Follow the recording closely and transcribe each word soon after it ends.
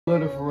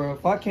litter for real.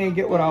 If I can't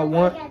get what I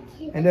want,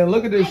 and then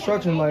look at the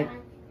instruction, like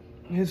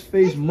his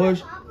face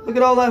mush. Look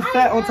at all that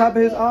fat on top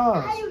of his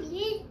eyes.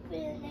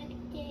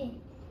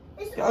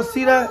 Y'all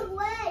see that?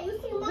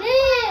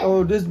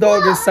 Oh, this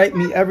dog excite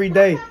me every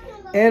day.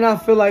 And I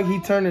feel like he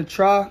turning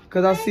tri,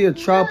 because I see a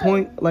tri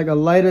point, like a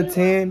lighter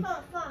tan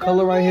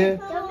color right here.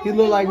 He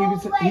look like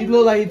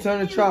he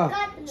turning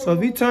tri. So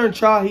if he turned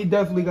tri, he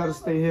definitely got to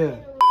stay here.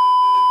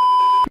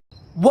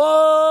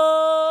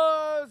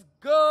 What's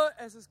good,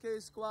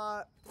 SSK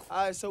squad?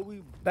 Alright, so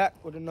we back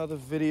with another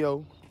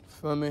video.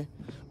 Feel me?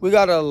 We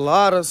got a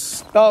lot of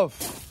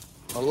stuff.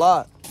 A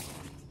lot.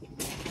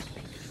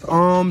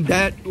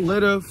 That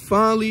litter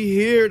finally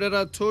here that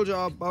I told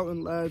y'all about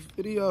in last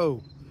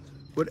video.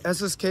 With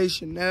SSK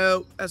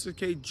Chanel,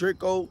 SSK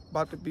Draco,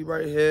 about to be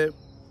right here.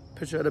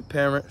 Picture of the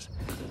parents.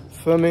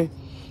 Feel me?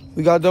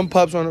 We got them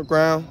pups on the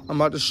ground.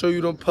 I'm about to show you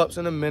them pups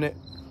in a minute.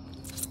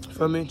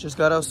 Feel me? Just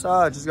got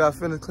outside. Just got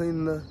finished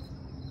cleaning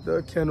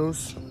the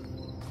kennels.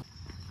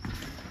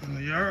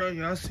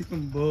 Y'all see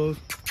them bulls.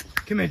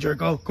 Come here,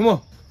 Draco. Come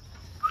on.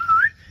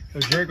 Yo,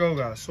 Draco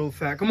got so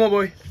fat. Come on,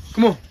 boy.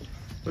 Come on.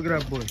 Look at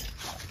that boy.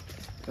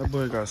 That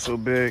boy got so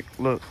big.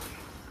 Look.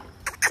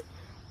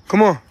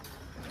 Come on.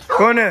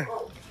 Go in there.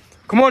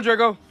 Come on,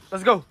 Draco.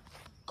 Let's go.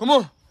 Come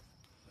on.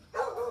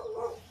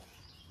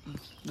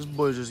 This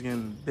boy's just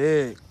getting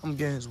big. I'm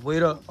getting his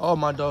weight up. All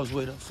my dogs'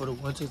 weight up for the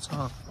winter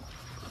time.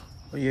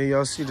 But yeah,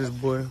 y'all see this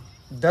boy.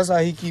 That's how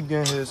he keep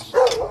getting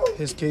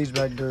his cage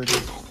back dirty.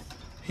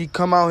 He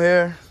come out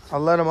here. I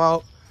let him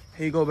out.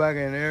 He go back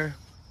in there.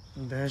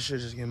 And then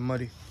shit just getting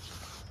muddy.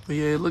 But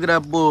yeah, look at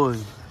that boy.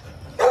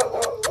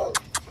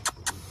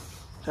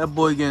 That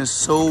boy getting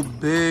so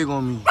big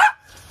on me.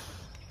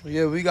 But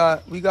yeah, we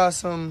got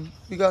some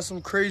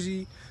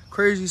crazy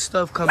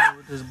stuff coming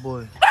with this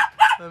boy.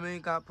 I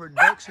mean, got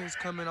productions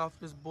coming off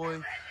this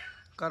boy.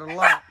 Got a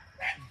lot.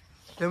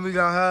 Then we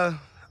got her.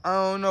 I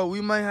don't know.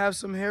 We might have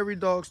some hairy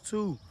dogs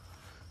too.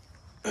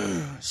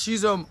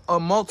 She's a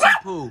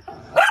multi-poo.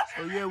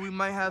 So yeah, we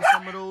might have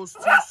some of those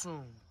too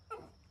soon.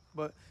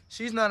 But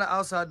she's not an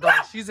outside dog.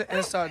 She's an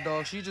inside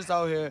dog. She just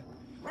out here,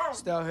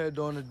 stay out here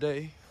during the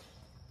day.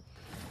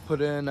 Put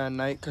her in at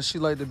night because she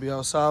like to be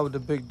outside with the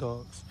big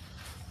dogs.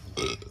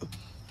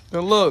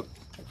 And look,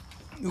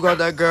 you got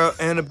that girl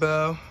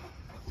Annabelle.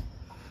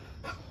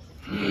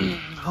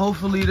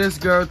 Hopefully this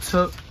girl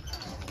took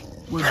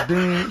with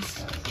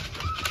beans.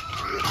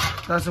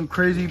 Got some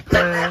crazy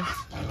plans.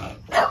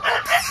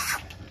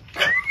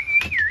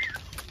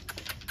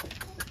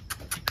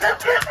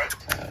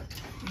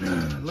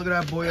 Look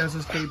at that boy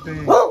SSK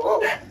thing.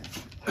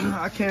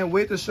 I can't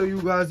wait to show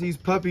you guys these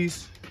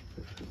puppies.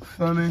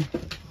 Feel me?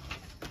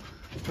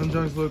 Them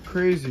junks look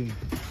crazy.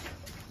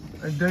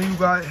 And then you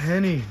got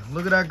Henny.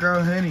 Look at that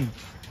girl Henny.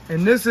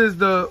 And this is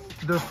the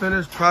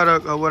finished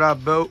product of what I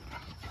built.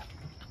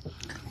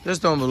 This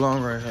don't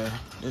belong right here.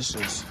 This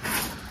is,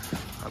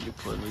 I'll be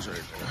putting these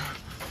right there.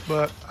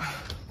 But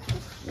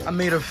I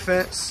made a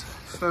fence,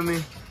 feel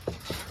me?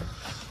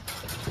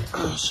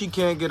 She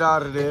can't get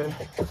out of there.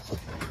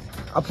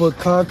 I put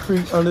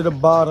concrete under the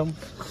bottom.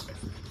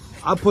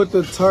 I put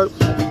the tarp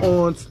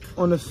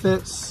on the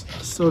fence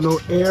so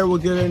no air will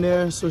get in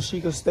there so she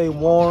can stay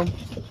warm.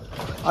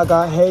 I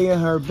got hay in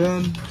her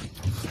bin,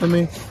 feel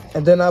me?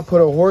 And then I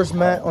put a horse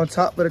mat on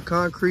top of the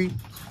concrete.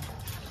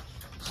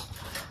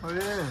 Oh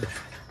yeah.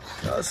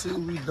 Y'all see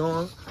what we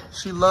doing.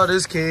 She love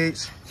this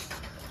cage.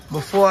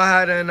 Before I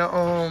had her in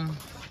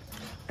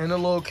the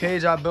little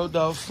cage I built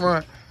out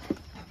front.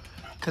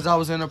 Cause I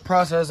was in the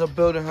process of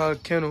building her a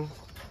kennel.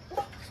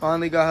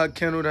 Finally got her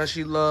kennel that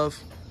she love.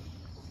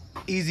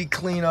 Easy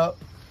clean up.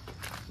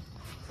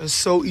 It's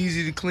so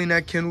easy to clean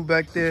that kennel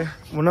back there.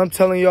 When I'm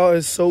telling y'all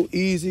it's so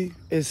easy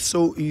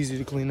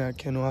to clean that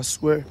kennel, I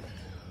swear.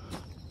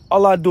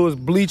 All I do is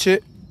bleach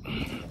it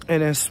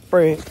and then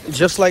spray it,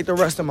 just like the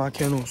rest of my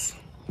kennels.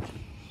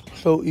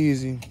 So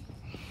easy.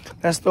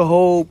 That's the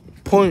whole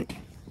point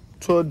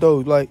to a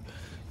dog. Like,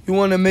 you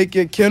want to make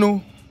your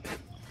kennel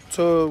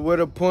to where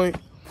the point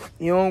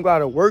you don't got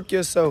to work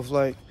yourself.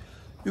 Like,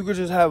 you could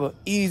just have an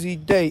easy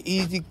day,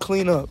 easy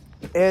cleanup.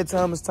 Every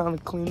time it's time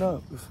to clean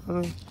up, you feel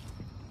me?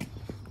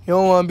 You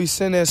don't want to be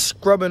sitting there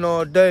scrubbing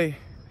all day.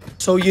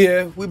 So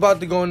yeah, we about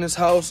to go in this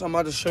house. I'm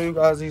about to show you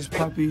guys these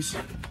puppies.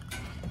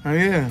 Oh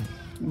yeah,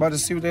 about to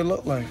see what they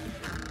look like.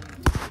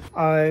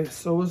 Alright,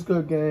 so what's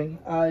good, gang?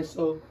 Alright,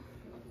 so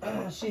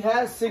she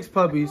has 6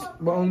 puppies,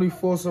 but only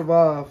 4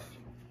 survived.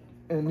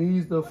 And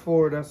these the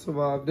 4 that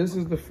survived. This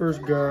is the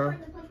first girl.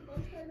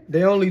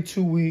 They only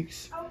 2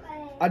 weeks.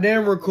 I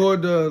didn't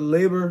record the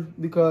labor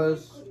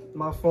because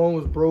my phone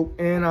was broke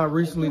and I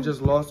recently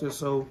just lost it.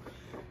 So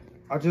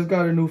I just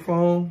got a new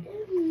phone.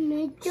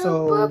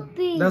 So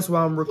that's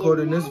why I'm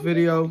recording this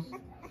video.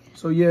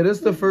 So yeah, this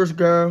is the first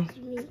girl.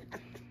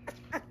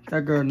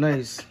 That girl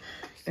nice.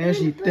 And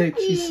she thick.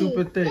 She's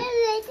super thick.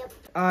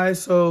 Alright,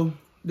 so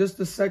this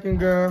the second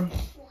girl.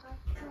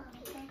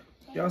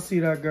 Y'all see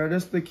that girl?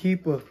 This the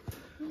keeper.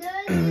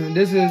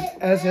 This is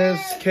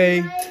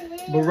SSK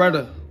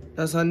Beretta.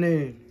 That's her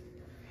name.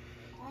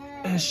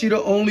 And she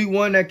the only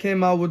one that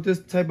came out with this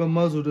type of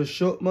muzzle, the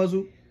short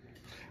muzzle.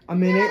 I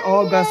mean, they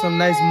all got some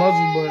nice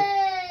muzzles,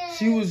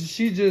 but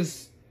she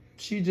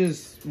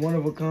just one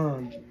of a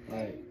kind.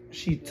 Like,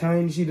 she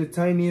tiny, she the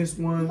tiniest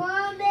one,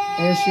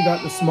 and she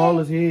got the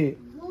smallest head.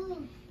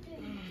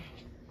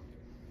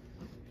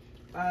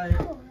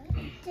 Alright.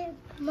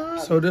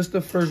 So this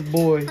the first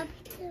boy.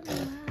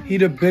 He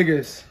the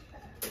biggest.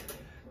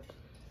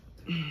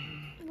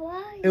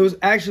 It was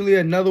actually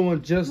another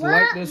one just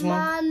like this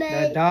one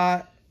that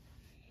died.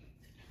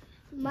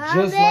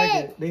 Just like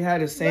it. They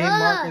had the same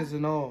markings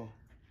and all.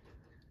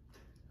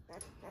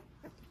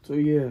 So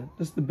yeah,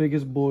 this the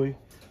biggest boy.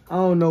 I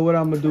don't know what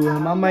I'm gonna do with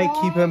him. I might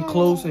keep him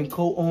close and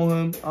coat on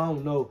him. I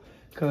don't know.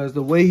 Cause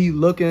the way he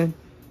looking,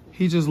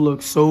 he just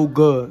looks so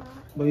good.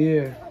 But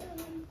yeah.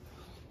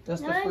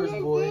 That's the first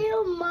boy.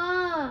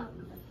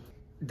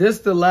 This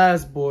the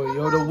last boy,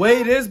 yo. The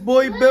way this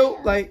boy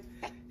built, like,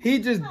 he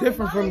just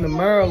different from the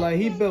Merle. Like,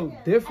 he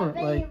built different.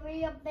 Like,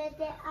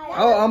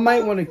 I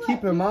might want to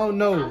keep him. I don't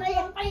know,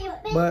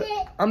 but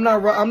I'm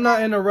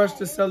not in a rush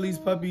to sell these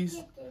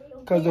puppies,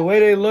 cause the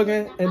way they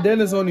looking, and then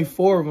there's only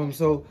 4 of them.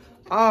 So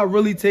I'll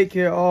really take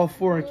care of all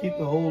 4 and keep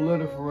the whole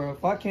litter for real.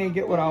 If I can't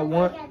get what I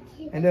want,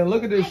 and then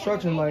look at the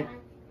instruction, like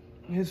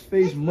his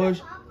face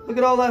mush. Look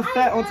at all that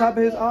fat on top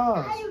of his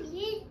eyes.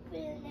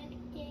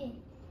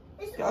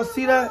 Y'all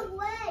see that?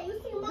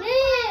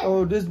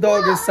 Oh, this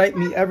dog excite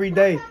me every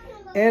day.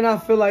 And I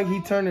feel like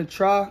he turning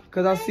tri,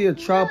 because I see a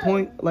tri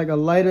point, like a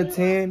lighter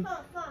tan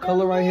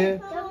color right here.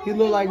 He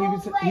look like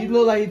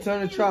he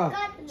turning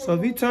tri. So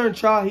if he turn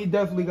tri, he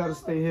definitely got to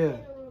stay here.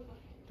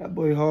 That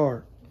boy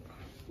hard.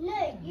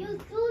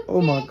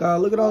 Oh my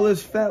God, look at all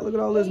this fat, look at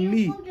all this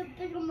meat.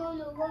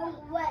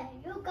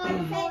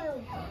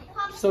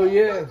 So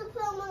yeah,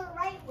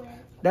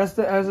 that's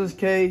the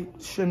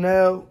SSK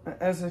Chanel and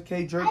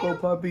SSK Draco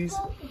puppies.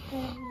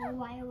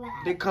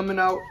 They're coming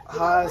out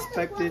high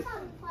expected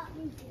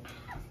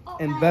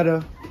and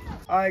better.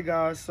 Alright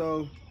guys,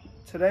 so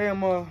today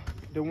I'm gonna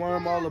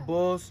deworm all the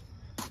bulls.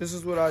 This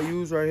is what I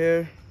use right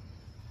here.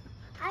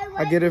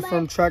 I get it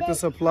from Tractor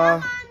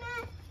Supply.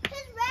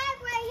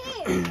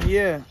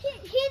 Yeah.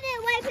 He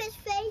didn't wipe his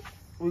face.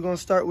 We're gonna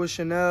start with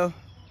Chanel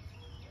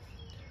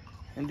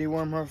and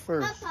deworm her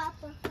first. No,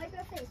 Papa. Wipe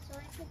your face so I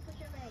can put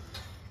your rag.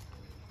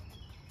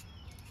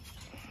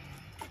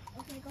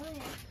 Okay, go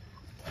ahead.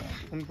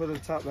 Let me put the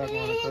top back on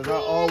it, because I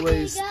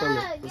always spill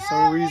it. For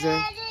some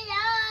reason,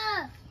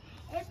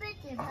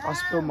 I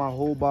spill my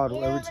whole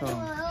bottle every time.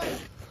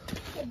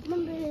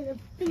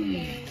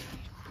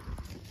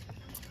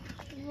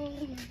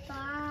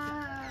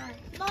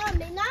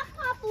 Mommy, not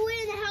Papa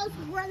in the house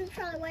running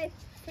trying to wipe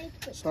face.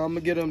 So I'm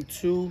gonna get them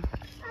two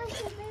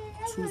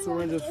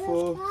syringes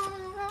full.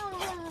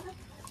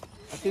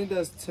 I think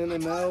that's 10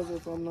 ml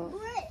if I'm not.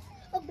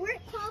 A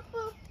brick,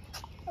 Papa.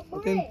 I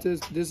think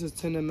this is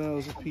 10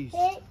 ml a piece.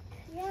 So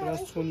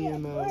that's 20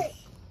 ml.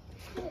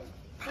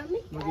 I'm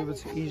gonna give it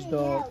to each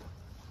dog.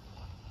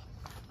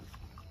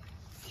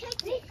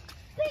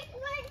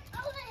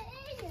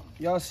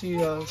 Y'all see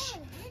her,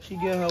 she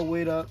get her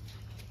weight up.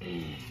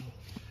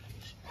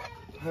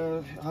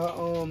 Her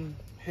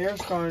hair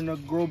starting to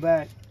grow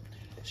back.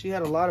 She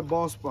had a lot of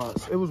bald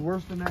spots. It was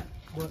worse than that,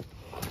 but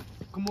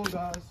come on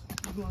guys.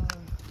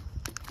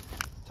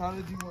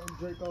 Time to deworm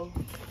Draco.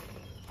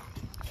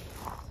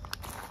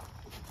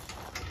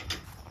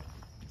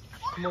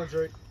 Come on,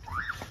 Drake.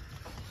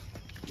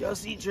 Y'all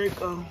see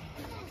Draco?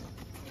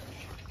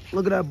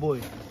 Look at that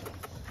boy.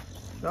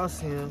 Y'all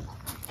see him?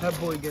 That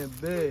boy getting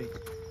big.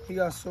 He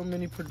got so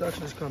many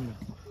productions coming.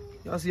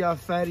 Y'all see how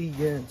fat he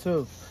getting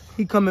too.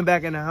 He coming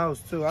back in the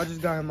house too. I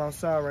just got him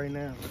outside right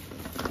now.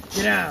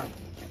 Get out.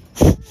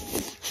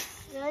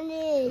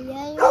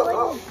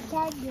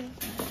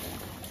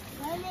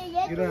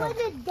 Get out.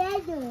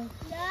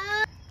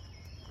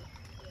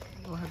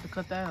 We'll have to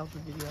cut that out for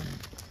video.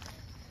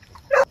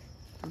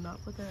 Do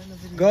not put that in the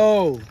video.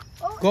 Go.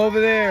 Go over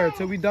there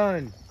till we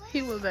done.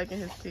 He went back in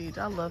his cage.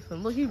 I love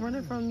him. Look, he's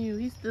running from you.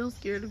 He's still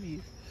scared of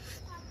you.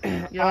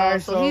 Y'all,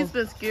 Alright, so he's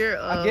been scared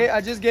of...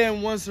 I just gave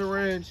him 1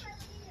 syringe.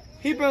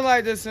 He been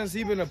like this since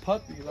he been a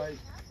puppy. Like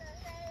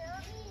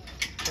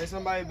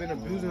somebody been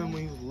abusing him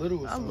when he was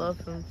little or something. I love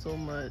him so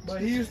much.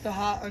 But he used to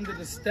hide under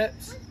the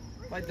steps.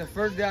 Like the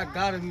first day I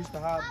got him, he used to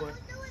hide. But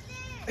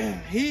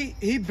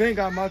he been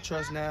got my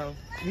trust now.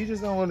 He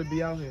just don't want to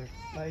be out here.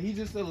 Like, he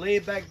just a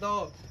laid back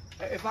dog.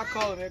 If I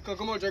call him here,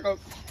 come on, Draco.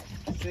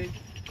 See?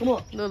 Come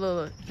on.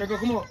 Look. Draco,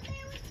 come on.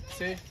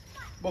 See?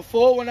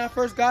 Before, when I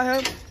first got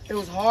him, it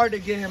was hard to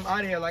get him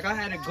out of here. Like, I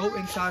had to go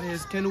inside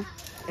his kennel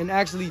and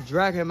actually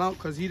drag him out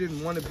because he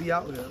didn't want to be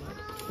out there.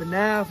 But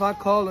now, if I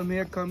call him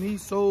here,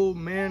 he's so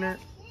mannered.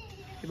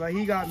 Like,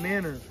 he got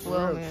manners.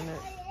 Well mannered.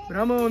 But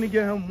I'm gonna only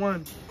get him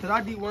 1 because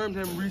I dewormed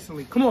him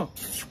recently. Come on,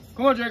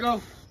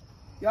 Draco.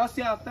 Y'all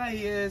see how fat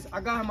he is. I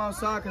got him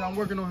outside because I'm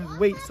working on his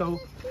weight, so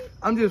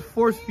I'm just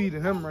force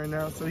feeding him right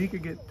now so he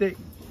could get thick.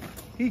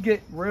 He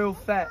get real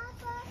fat.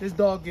 This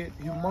dog get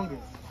humongous.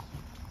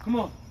 Come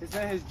on, it's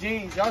in his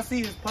genes. Y'all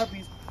see his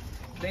puppies,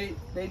 they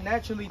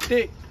naturally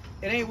thick.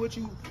 It ain't what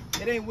you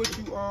It ain't what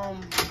you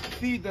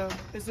feed them.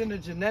 It's in the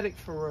genetics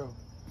for real.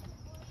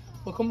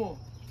 Well, come on.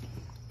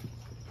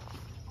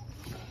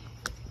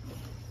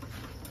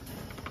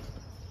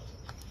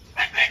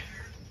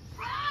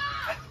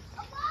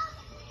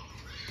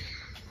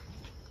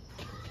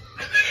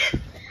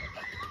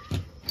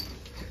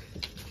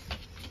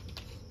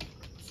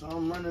 So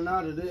I'm running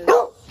out of this.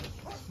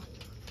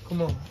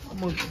 Come on.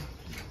 Come on.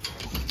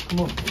 Come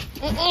on.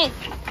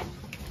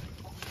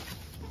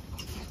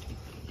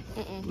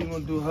 We gonna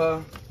do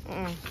her.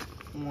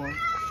 Come on.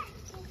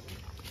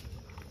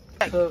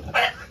 Took.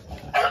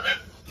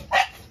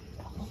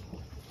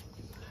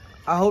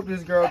 I hope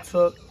this girl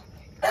took.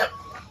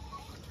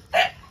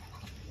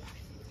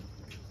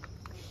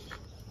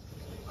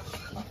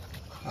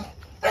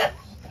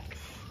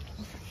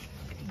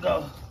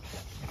 Go.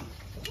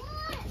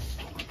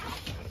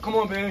 Come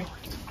on, baby.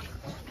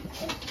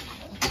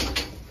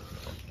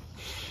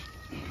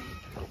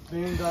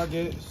 Baby, gotta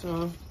get it,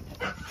 son.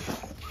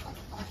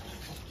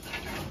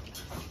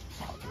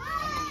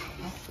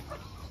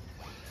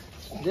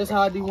 This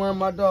how I deworm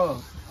my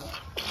dog.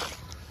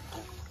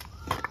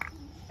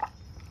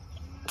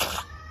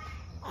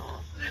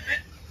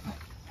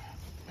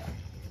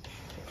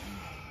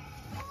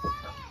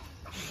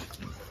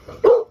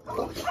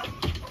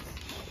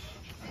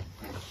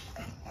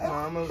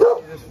 I'm gonna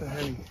do this for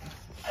Henny.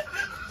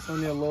 It's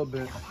only a little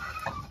bit.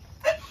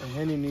 And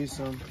Henny needs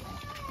some.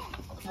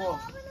 Come on.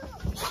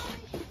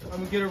 I'm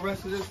gonna get the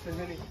rest of this for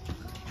Henny.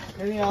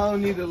 Henny, I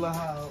don't need to let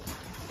her out.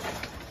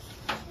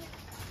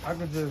 I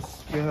could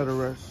just get her the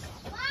rest.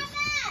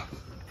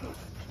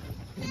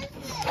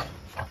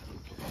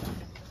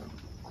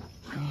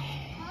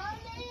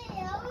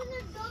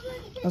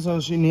 That's all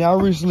she needs. I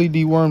recently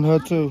dewormed her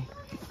too.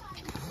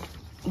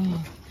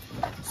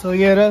 So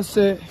yeah, that's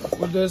it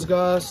with this,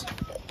 guys.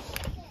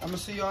 I'm gonna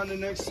see y'all in the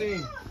next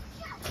scene.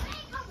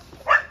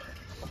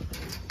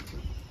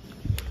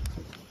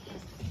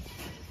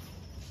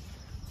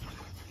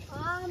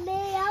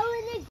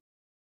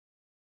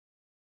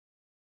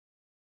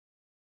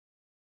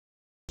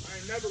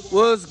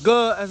 What's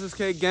good,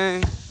 SSK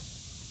gang?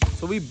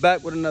 So we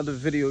back with another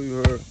video, you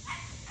heard.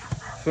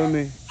 Feel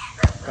me?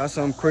 Got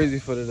something crazy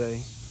for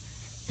today.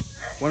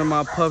 One of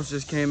my pups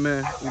just came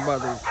in. We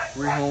about to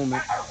rehome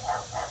it.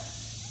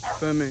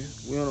 Feel me?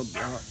 We on a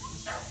block.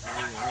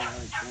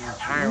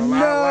 I ain't gonna lie,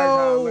 I like how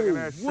I look in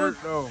that shirt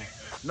though.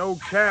 No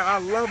cap. I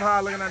love how I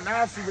look in that.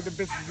 Now I see what the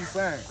bitches be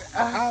saying.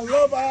 I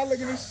love how I look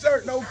in this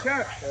shirt. No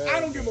cap. I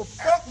don't give a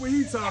fuck what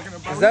he talking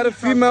about. Is that a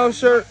female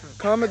shirt?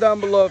 Comment down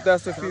below if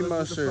that's a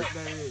female shirt.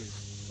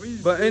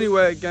 But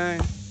anyway,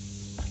 gang,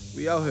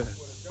 we out here.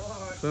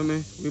 Feel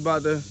me? We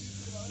about to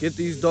get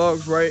these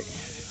dogs right.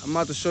 I'm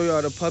about to show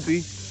y'all the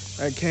puppy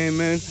that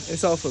came in.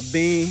 It's off of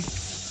Bean.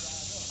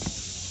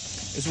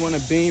 It's one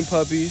of Bean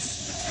puppies.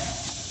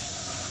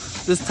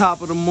 This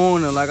top of the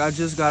morning, like I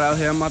just got out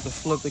here. I'm about to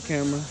flip the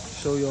camera,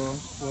 show y'all.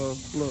 Well,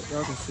 look,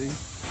 y'all can see.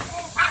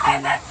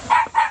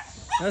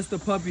 That's the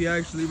puppy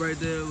actually right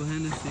there with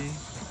Hennessy.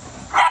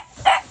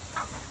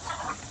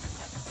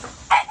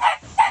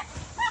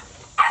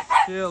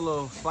 She a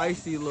little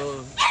feisty,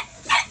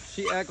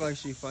 she act like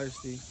she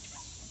feisty.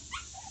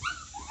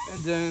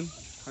 And then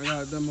I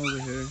got them over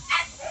here.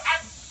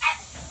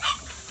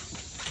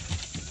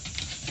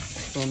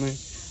 Feel me?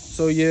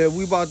 So yeah,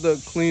 we about to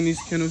clean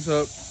these kennels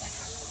up.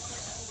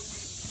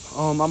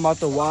 I'm about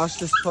to wash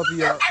this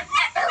puppy up.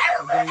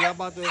 And then y'all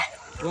about to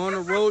go on a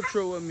road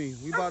trip with me.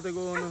 We about to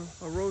go on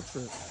a road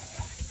trip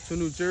to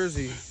New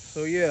Jersey.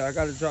 So yeah, I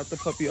gotta drop the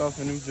puppy off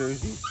in New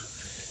Jersey.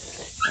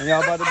 And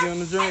y'all about to be on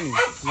the journey.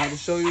 I'm about to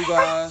show you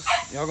guys.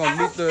 Y'all gonna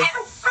meet the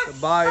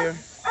buyer.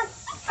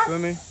 Feel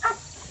me?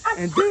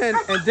 And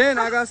then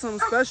I got something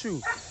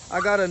special.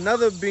 I got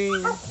another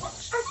Bean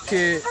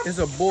kid. It's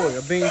a boy,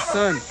 a Bean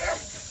son.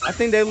 I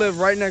think they live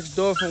right next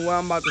door from where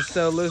I'm about to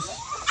sell this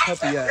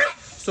puppy at.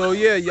 So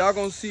yeah, y'all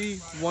gonna see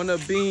one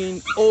of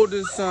Bean's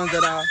oldest sons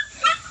that I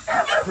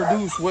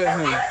produced with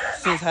him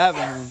since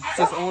having him,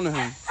 since owning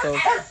him. So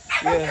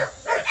yeah,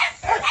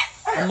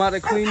 I'm about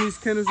to clean these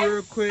kennels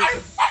real quick,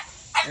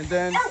 and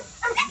then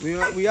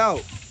we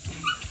out.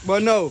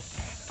 But no,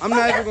 I'm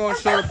not even gonna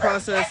show the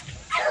process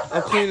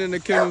of cleaning the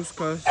kennels,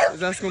 cause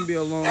that's gonna be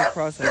a long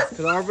process.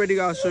 Cause I already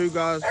gotta show you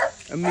guys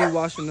and me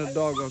washing the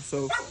dog up.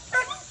 So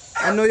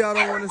I know y'all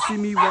don't want to see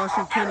me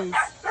washing kennels.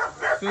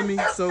 Feel me?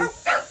 So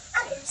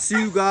see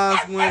you guys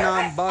when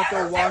I'm about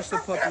to wash the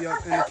puppy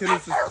up and the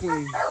kennels is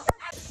clean.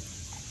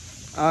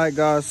 Alright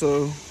guys,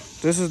 so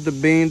this is the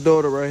Bean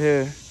daughter right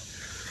here.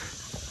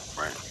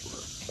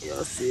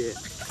 Y'all see it.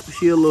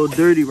 She a little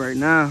dirty right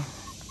now.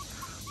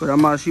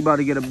 But she about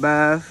to get a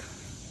bath.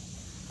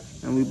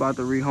 And we about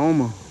to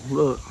rehome her.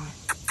 Look.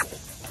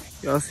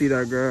 Y'all see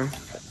that girl.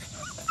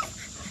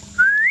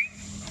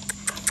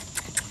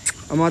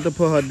 I'm about to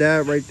put her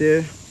dad right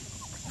there.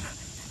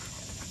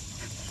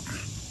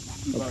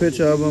 A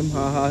picture of him,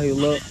 how he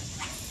look.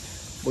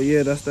 But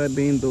yeah, that's that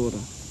Bean daughter.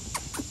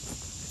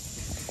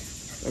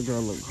 That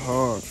girl look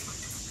hard.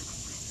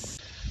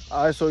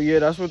 Alright, so yeah,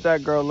 that's what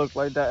that girl look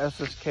like. That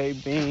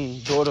SSK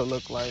Bean daughter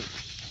look like.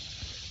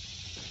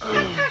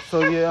 So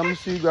yeah, I'm gonna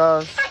see you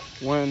guys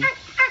when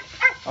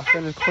I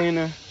finish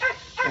cleaning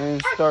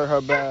and start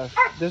her bath.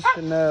 This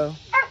Chanel,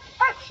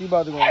 she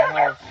about to go in the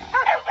house.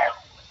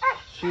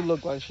 She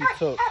looked like she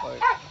took,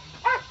 like.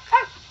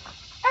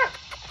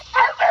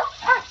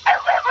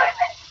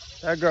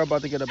 That girl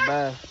about to get a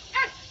bath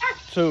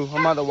too.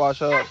 I'm about to wash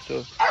her up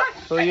too.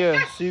 So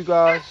yeah, see you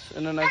guys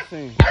in the next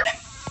scene.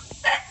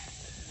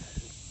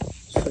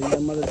 So yeah,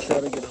 I'm gonna try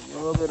to get a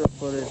little bit of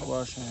footage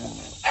washing him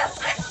up.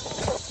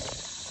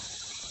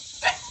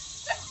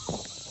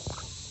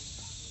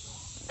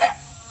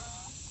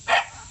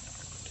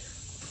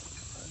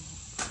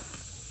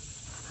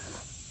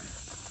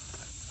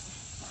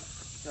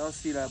 Y'all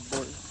see that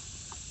boy?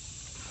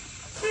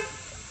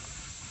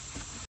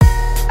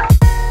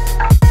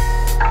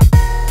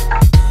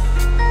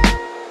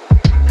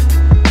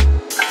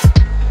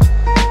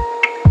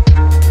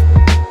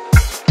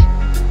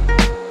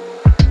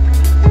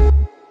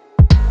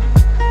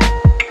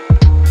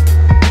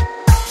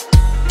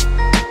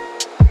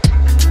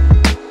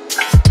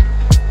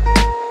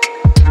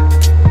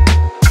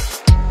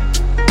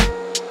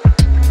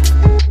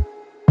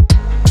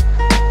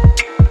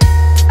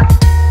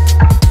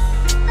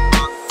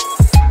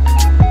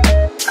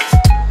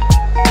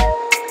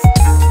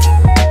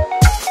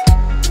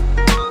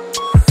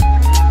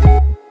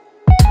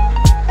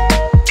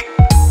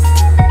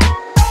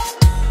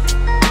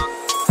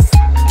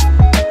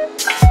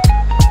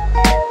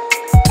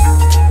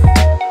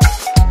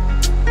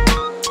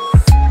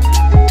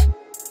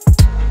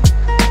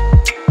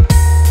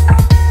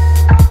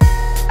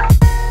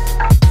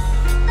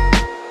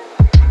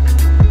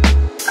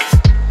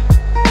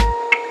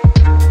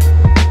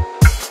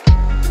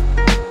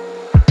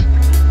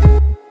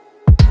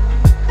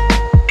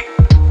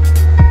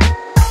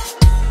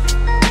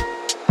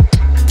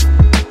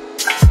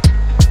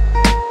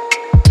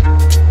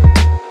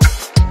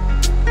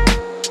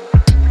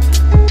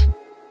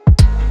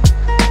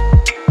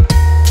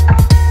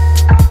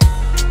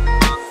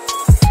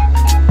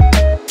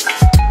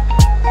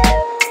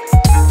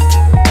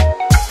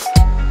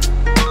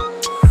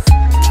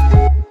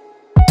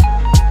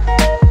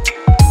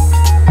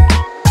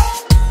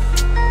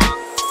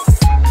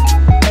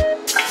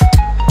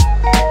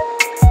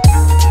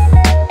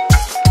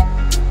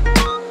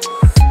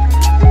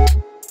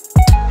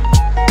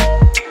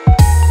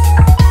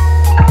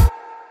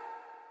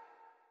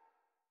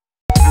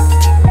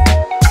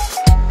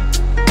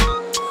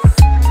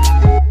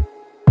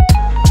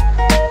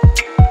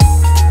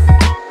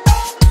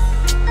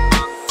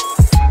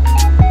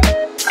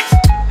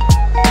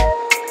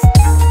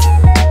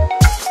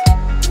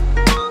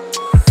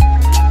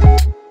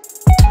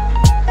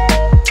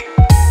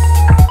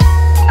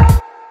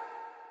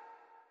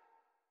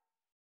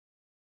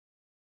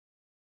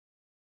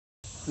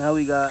 Now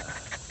we got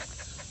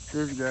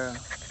this girl,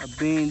 a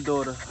bean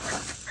daughter.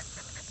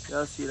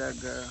 Y'all see that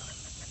girl?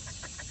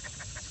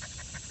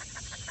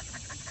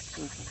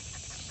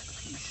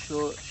 She's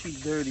short, she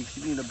dirty,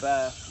 she need a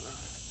bath.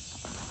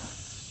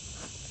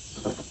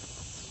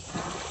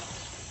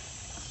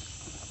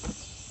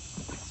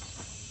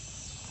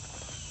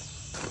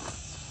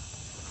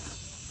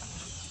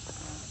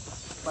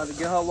 About to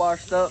get her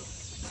washed up.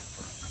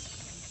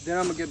 Then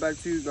I'm gonna get back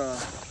to you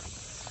guys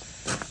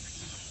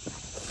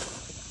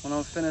when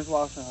I'm finished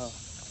washing her.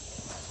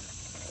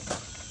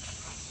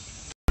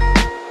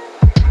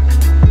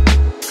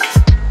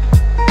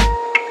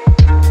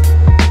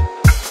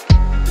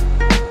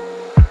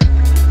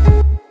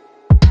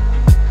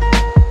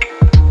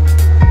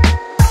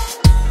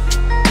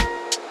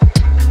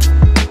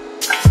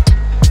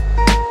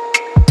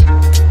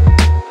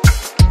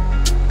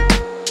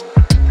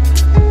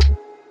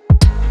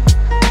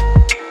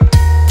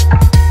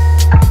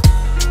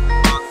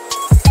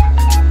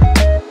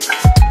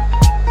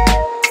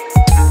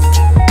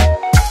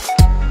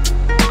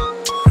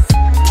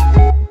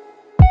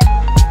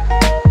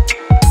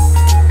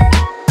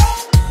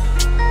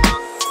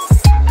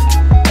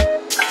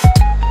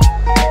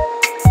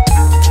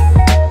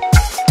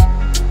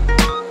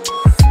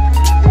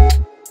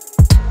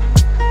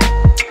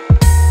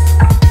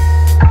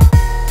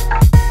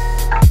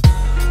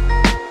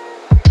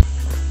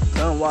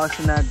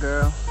 Washing that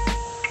girl.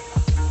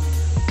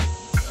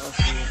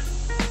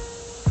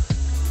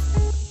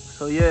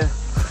 So yeah,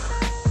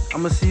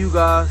 I'm gonna see you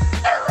guys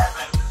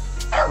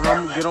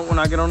when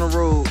I get on the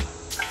road.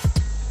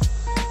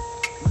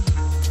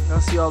 Y'all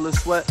see all this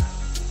sweat?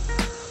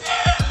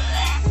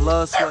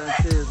 Blood, sweat, and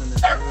tears in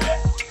this.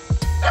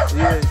 So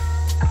yeah,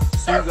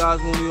 see you guys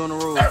when we on the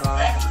road,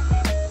 guys.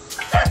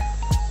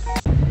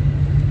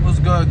 What's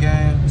good,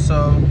 gang?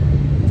 So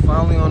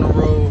finally on the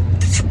road.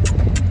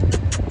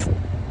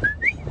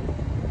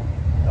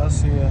 Y'all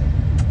see ya.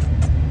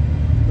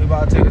 We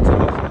about to take it to the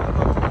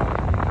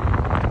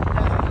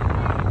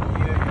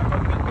yeah, y'all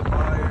gonna meet the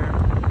buyer.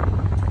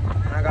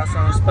 And I got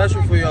something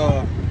special for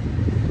y'all.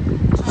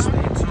 Just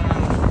stay tuned.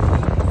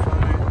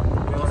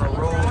 We're on the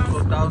road to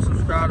 1,000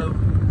 subscribers.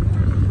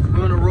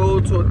 We're on the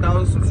road to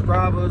 1,000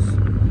 subscribers.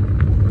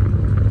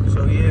 So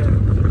yeah.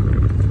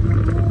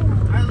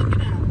 Alright, look at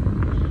that.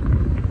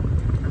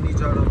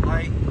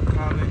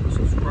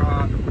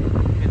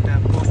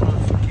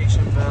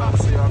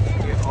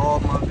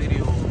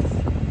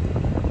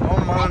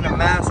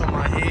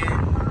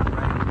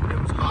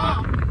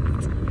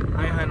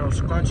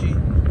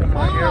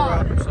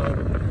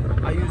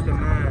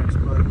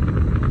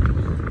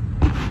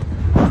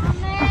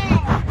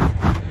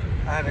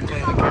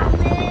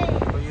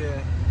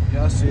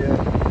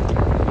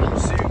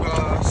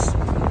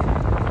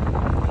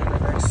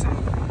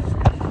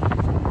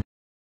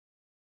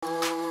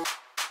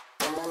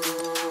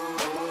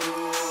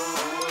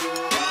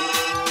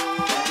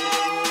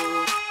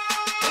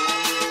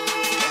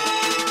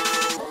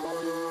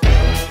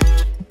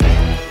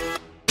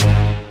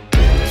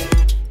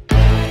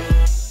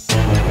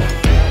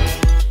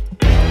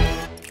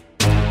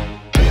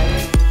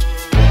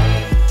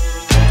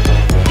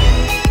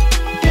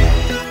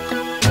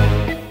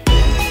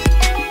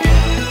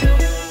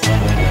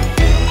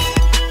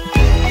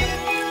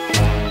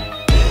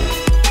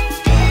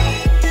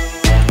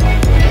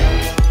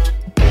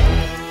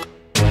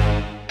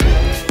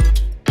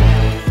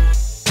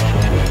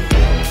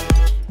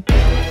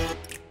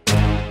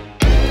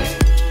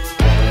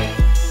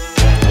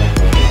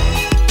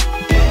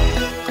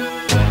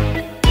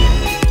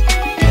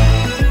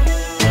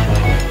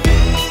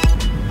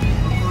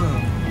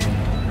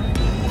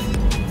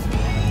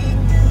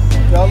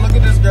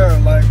 girl?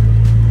 Like,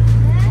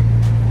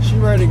 she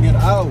ready to get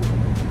out.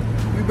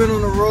 We've been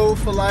on the road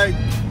for like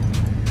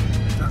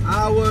an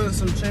hour and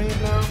some change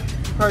now.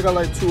 Probably got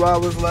like 2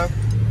 hours left.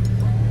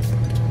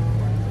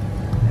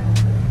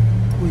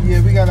 But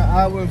yeah, we got an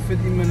hour and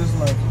 50 minutes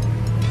left.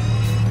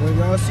 Well,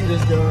 y'all see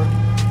this girl.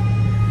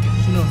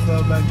 She done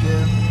fell back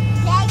there.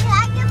 Dad, can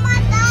I get my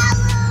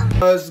dollar?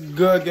 That's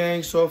good,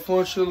 gang. So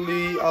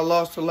unfortunately, I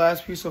lost the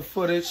last piece of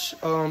footage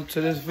to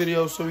this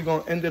video, so we're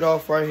gonna end it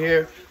off right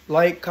here.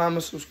 Like,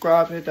 comment,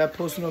 subscribe, hit that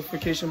post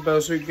notification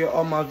bell so you get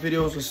all my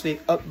videos and stay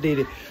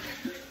updated.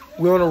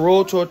 We're on the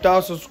road to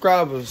 1,000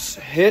 subscribers.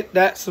 Hit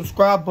that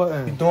subscribe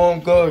button. We doing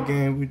good,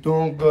 gang. We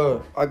doing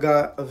good. I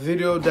got a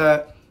video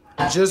that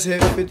just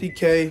hit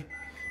 50K,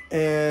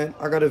 and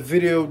I got a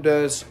video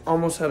that's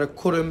almost had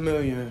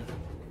 250,000.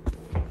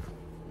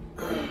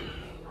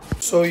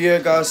 So yeah,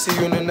 guys, see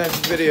you in the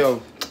next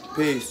video.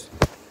 Peace.